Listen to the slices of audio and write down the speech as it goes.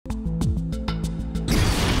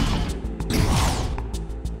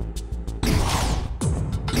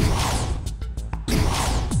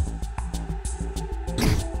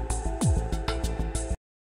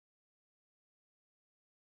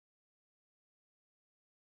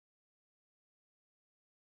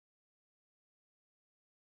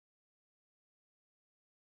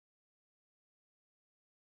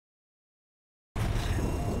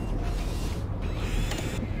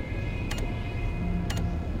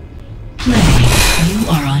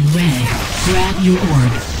your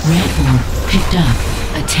orb. Red orb picked up.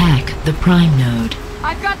 Attack the Prime Node.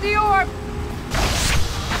 I've got the orb!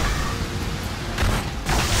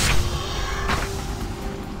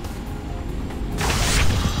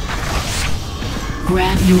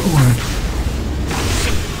 Grab your orb.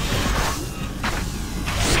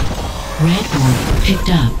 Red orb picked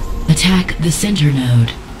up. Attack the center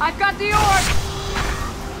node. I've got the orb!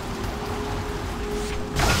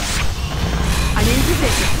 I'm in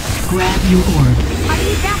position. Grab your orb. I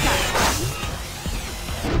need backup!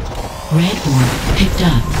 Red orb picked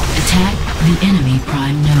up. Attack the enemy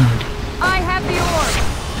Prime Node. I have the orb!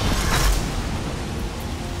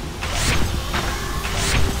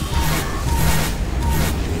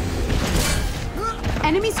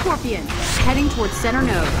 Enemy Scorpion, heading towards center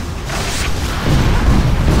node.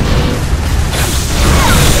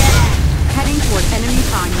 Heading toward enemy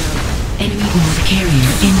Prime Node. Enemy orb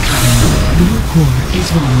carrier incoming. Blue core is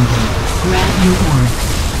vulnerable. Grab your orb.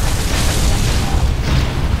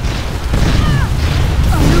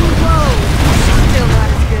 Oh no, whoa! Still not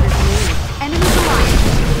as good as me. Enemy Goliath.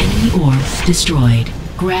 Enemy orb destroyed.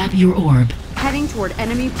 Grab your orb. Heading toward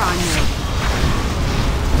enemy Prime Node.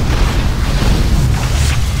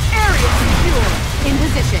 Area secure. In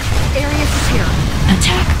position. Area secure.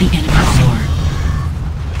 Attack the enemy core.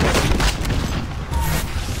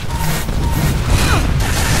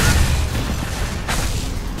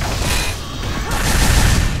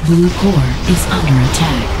 Blue core is under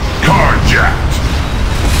attack. Carjacked!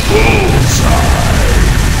 Bullseye!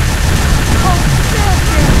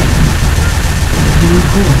 Blue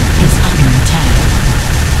core is under attack.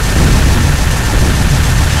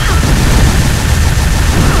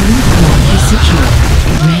 Blue core is secure.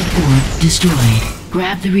 Red orb destroyed.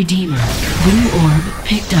 Grab the Redeemer. Blue orb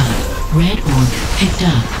picked up. Red orb picked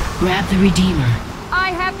up. Grab the Redeemer.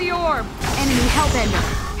 I have the orb! Enemy Hellbender,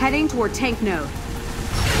 heading toward tank node.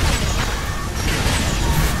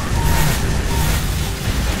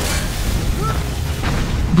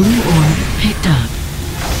 Blue orb picked up.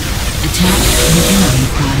 Attack the enemy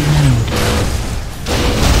Prime Node.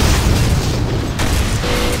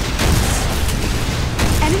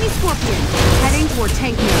 Enemy Scorpion, heading toward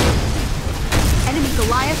tank node. Enemy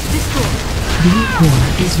Goliath destroyed. Blue core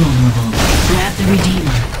is vulnerable. Grab the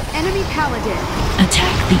Redeemer. Enemy Paladin,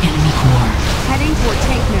 Attack the enemy core. heading toward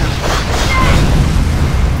tank node.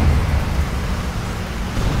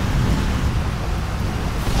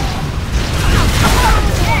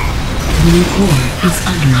 Blue core is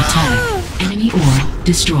under attack. Enemy orb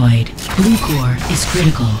destroyed. Blue core is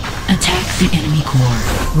critical. Attack the enemy core.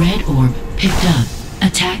 Red orb picked up.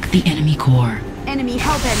 Attack the enemy core. Enemy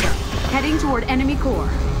Hellbender, heading toward enemy core.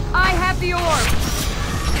 I have the orb!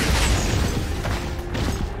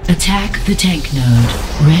 Attack the tank node.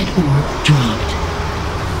 Red orb dropped.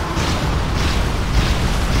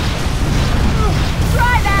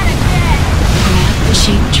 Try that again! Grab the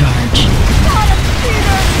shape charge. Got him,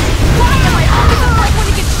 Peter! Why am I always the right one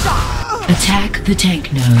to get shot? Attack the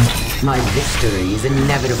tank node. My victory is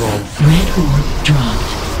inevitable. Red orb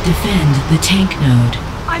dropped. Defend the tank node.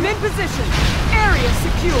 I'm in position. Area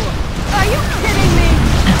secure. Are you kidding me?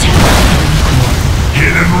 Attack the enemy core.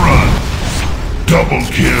 Hit and run! Double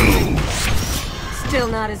kill! Still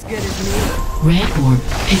not as good as me. Red orb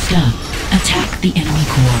picked up. Attack the enemy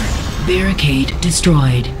core. Barricade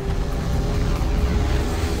destroyed.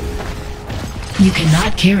 You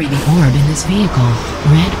cannot carry the orb in this vehicle.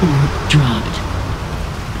 Red orb dropped.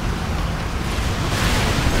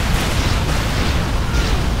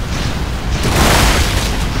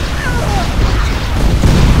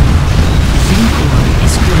 Blue orb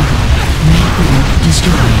is critical. Red orb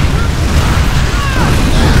destroyed.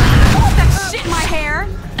 Hold that shit in my hair!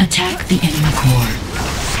 Attack the enemy core.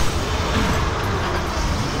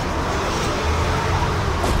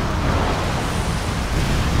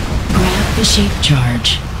 Grab the shape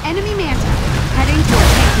charge. Enemy Manta, heading toward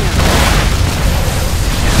tank node.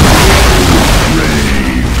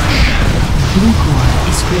 Blue core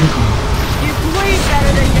is critical. You bleed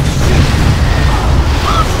better than you shoot.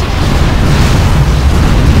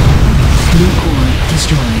 Blue core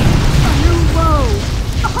destroyed. A new low.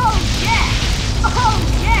 Oh yeah! Oh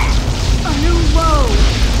yeah! A new low.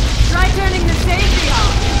 Try turning the safety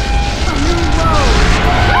off. A new low.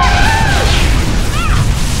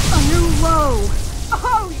 A new low.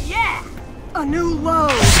 Oh yeah! A new low.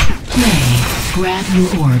 Play. Grab your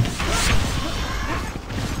orb.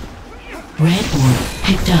 Red orb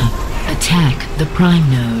picked up. Attack the Prime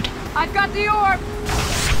Node. I've got the orb.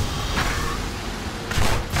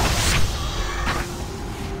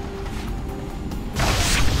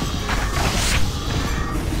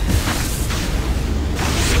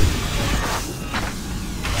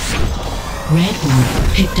 Red orb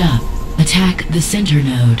picked up. Attack the center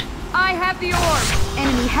node. I have the orb!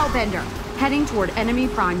 Enemy Hellbender. Heading toward enemy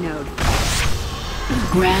prime node.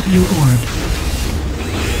 Grab your orb.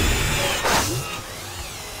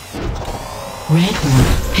 Red orb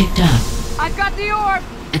picked up. I've got the orb!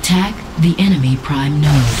 Attack the enemy prime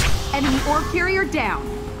node. Enemy orb carrier down.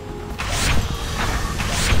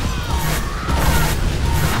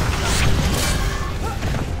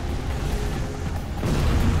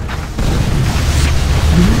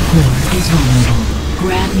 Blue core is vulnerable.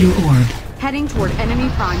 Grab your orb. Heading toward enemy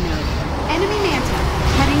prime node. Enemy Manta.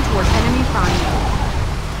 Heading toward enemy prime node.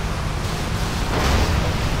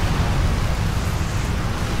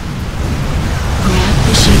 Grab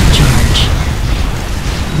the shape charge.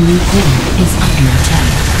 Blue core is under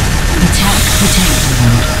attack. Attack the tank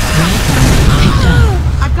node. Red orb picked up.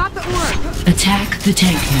 I've got the orb! Attack the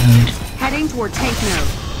tank node. Heading toward tank node.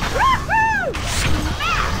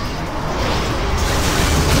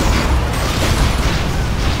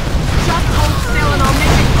 Just hold still and I'll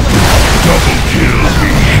make it quick! Double kill,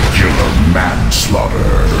 vehicular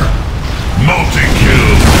manslaughter. Multi-kill,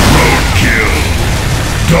 roadkill.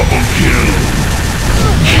 Double kill.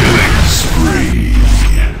 Killing spree.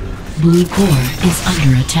 Blue core is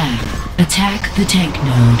under attack. Attack the tank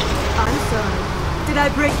node. I'm sorry. Did I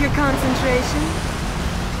break your concentration?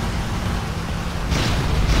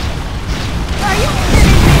 Are you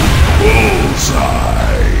kidding me?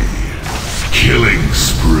 Bullseye. Killing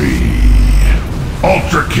spree.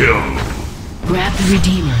 Ultra kill. Grab the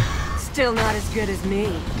Redeemer. Still not as good as me.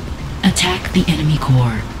 Attack the enemy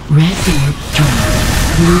core. Red orb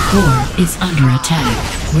dropped. Blue core is under attack.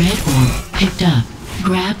 Red orb picked up.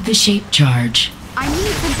 Grab the shape charge. I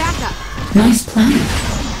need some backup. Nice plan.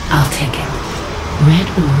 I'll take it. Red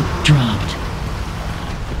orb dropped.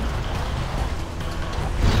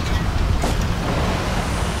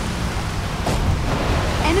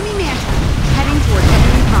 Enemy Manta. Heading toward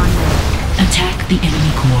enemy prime node. Attack the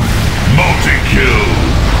enemy core. Multi-kill.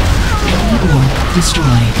 Enemy orb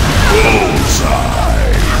destroyed.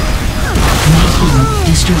 Bullseye. Red orb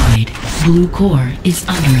destroyed. Blue core is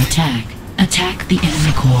under attack. Attack the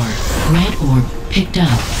enemy core. Red orb picked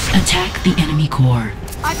up. Attack the enemy core.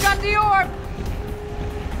 I've got the orb!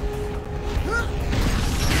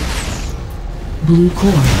 Blue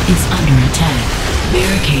core is under attack.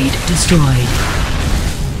 Barricade destroyed.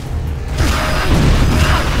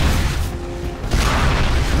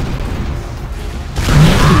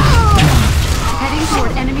 Red orb dropped. Heading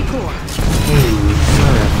toward enemy core. Pain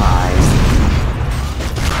purifies.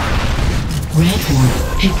 Red orb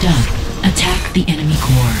picked up. Attack the enemy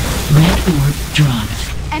core. Red orb dropped.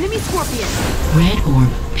 Enemy Scorpion. Red orb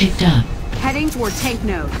picked up. Heading toward tank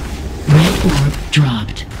node. Red orb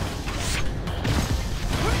dropped.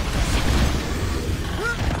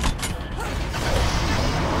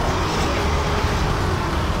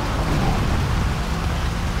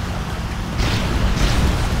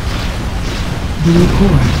 Blue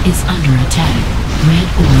core is under attack. Red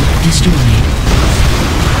orb destroyed.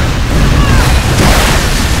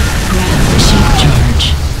 Grab the shape charge.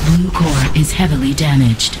 Blue core is heavily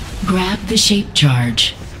damaged. Grab the shape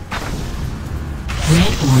charge.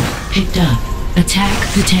 Red orb picked up.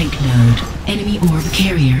 Attack the tank node. Enemy orb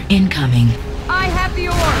carrier incoming. I have the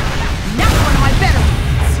orb! That's one of my better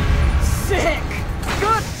ones! Sick!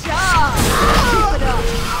 Good job! Keep it up!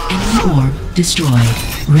 Enemy orb destroyed.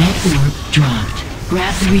 Red orb dropped.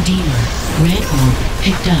 Grab the Redeemer. Red orb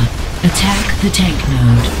picked up. Attack the tank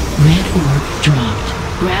node. Red orb dropped.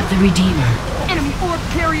 Grab the Redeemer. Enemy orb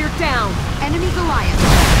carrier down! Enemy Goliath.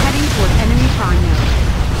 Heading toward enemy prime node.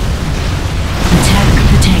 Attack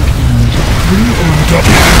the tank node. Blue orb. Double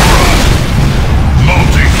kill.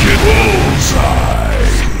 Multi-kill. Bullseye.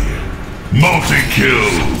 Multi-kill.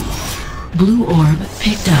 Blue orb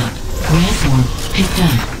picked up. Red orb picked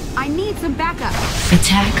up. I need some backup.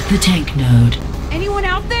 Attack the tank node. Anyone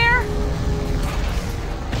out there?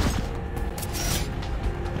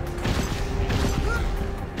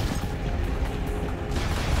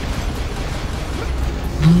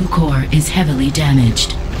 Blue core is heavily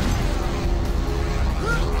damaged.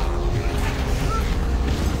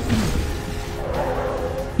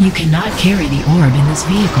 You cannot carry the orb in this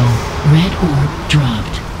vehicle. Red orb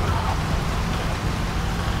dropped.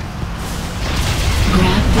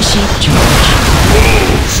 Grab the shape charge.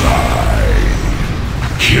 Bullseye.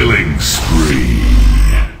 Killing spree.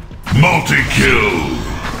 Multi-kill.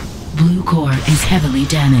 Blue core is heavily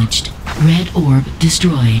damaged. Red orb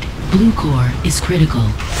destroyed. Blue core is critical.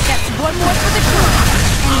 That's one more for the crew.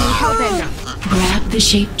 Enemy Hellbender. Grab the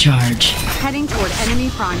shape charge. Heading toward enemy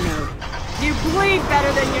prime node. You bleed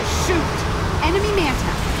better than you shoot. Enemy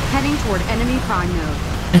Manta. Heading toward enemy prime node.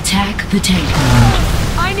 Attack the tank node.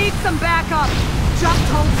 I need some backup. Just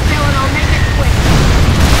hold still and I'll make it quick.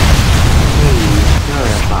 Food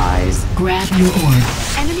purifies. Grab your orb.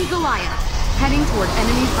 Enemy Goliath. Heading toward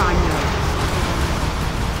enemy prime node.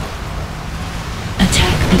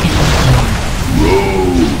 Attack the enemy core.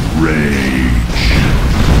 Road rage.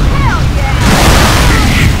 Hell yeah!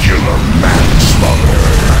 Vehicular manslaughter.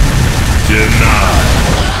 Denied.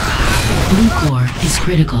 Blue core is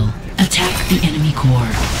critical. Attack the enemy core.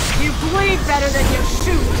 You bleed better than you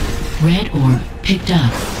shoot. Red orb picked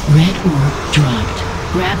up. Red orb dropped.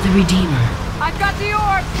 Grab the Redeemer. I've got the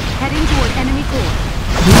orb. Heading toward enemy core.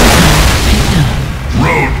 Blue orb picked up.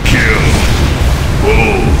 Roadkill.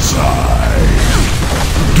 Bullseye.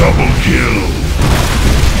 Double kill.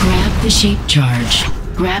 Grab the shape charge.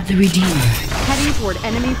 Grab the Redeemer. Heading toward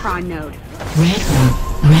enemy prime node. Red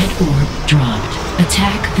orb dropped.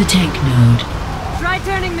 Attack the tank node. Try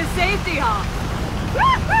turning the safety off.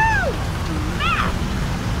 Woohoo! Ah!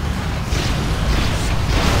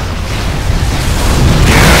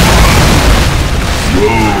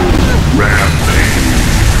 Road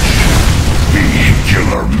rampage.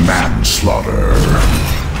 Vehicular manslaughter.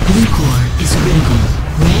 Blue core is critical.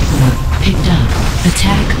 Red orb picked up.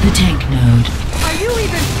 Attack the tank node. Are you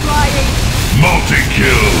even trying?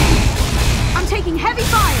 Multi-kill. I'm taking heavy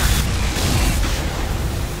fire.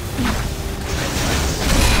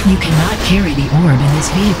 You cannot carry the orb in this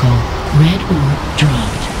vehicle. Red orb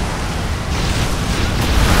dropped.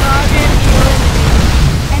 Target eliminated.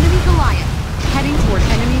 Enemy Goliath. Heading toward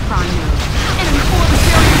enemy prime node. Enemy orb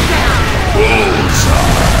carrier down.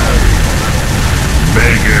 Bullseye.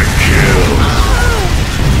 Mega kill.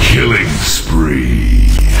 Killing spree.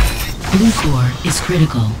 Blue core is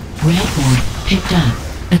critical. Red orb picked up.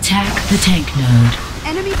 Attack the tank node.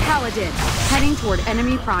 Enemy Paladin. Heading toward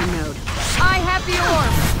enemy prime node. I have the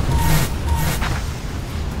orb.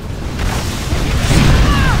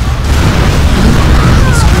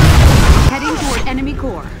 Is critical. Heading toward enemy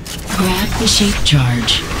core. Grab the shape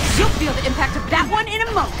charge. You'll feel the impact of that one in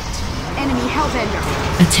a moment. Enemy Hellbender.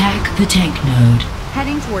 Attack the tank node.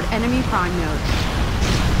 Heading toward enemy prime node.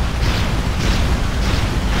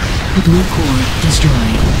 The blue core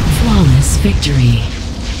destroyed. Flawless victory.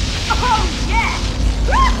 Oh yeah!